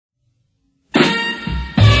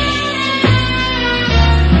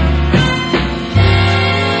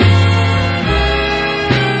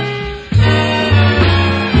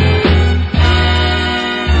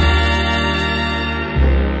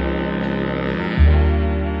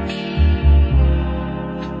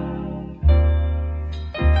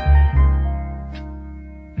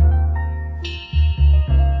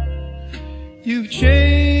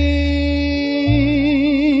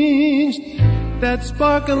That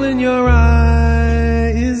sparkle in your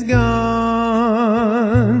eye is gone.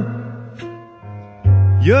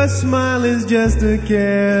 Your smile is just a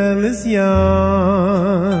careless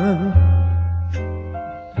yawn.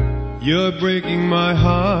 You're breaking my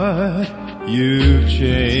heart, you've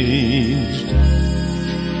changed.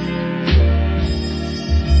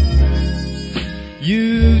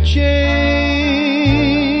 You've changed.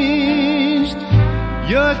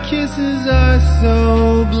 Your kisses are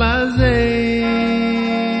so blasé.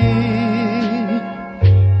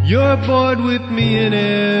 You're bored with me in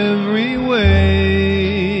every way.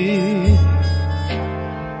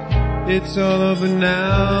 It's all over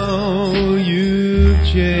now, you've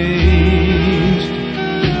changed.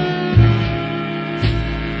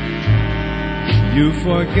 You've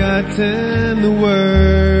forgotten the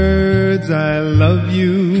words I love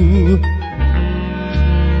you.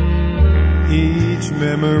 Each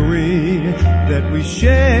memory that we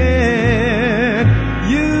shared,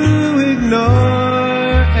 you ignore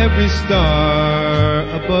every star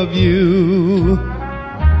above you.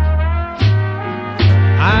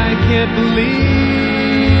 I can't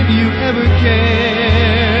believe you ever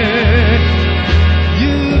cared.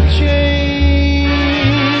 You've changed.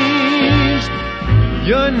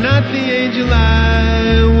 You're not the angel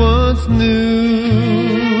I once knew.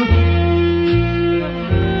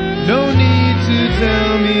 No need to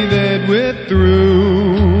tell me that we're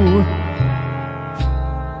through.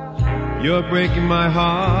 You're breaking my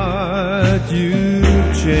heart,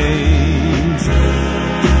 you've changed.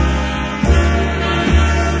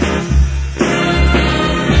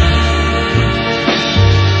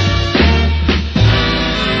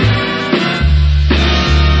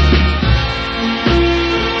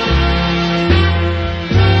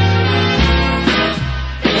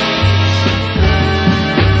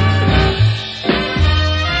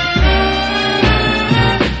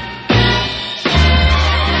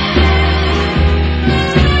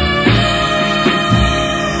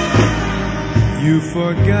 You've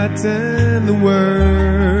forgotten the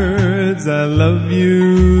words I love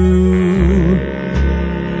you.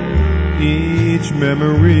 Each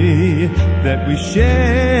memory that we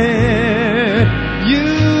share, you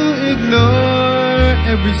ignore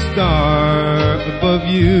every star above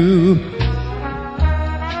you.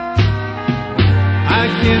 I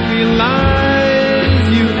can't realize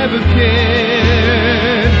you ever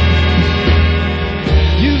cared.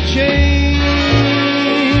 You've changed.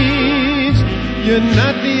 You're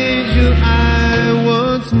not the angel I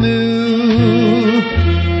once knew.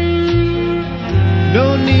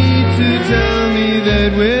 No need to tell me that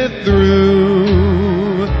we're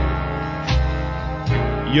through.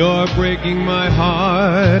 You're breaking my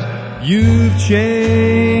heart, you've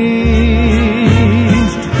changed.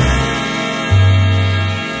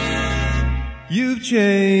 You've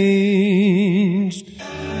changed.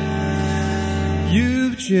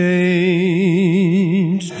 You've changed.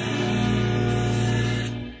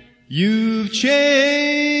 You've changed.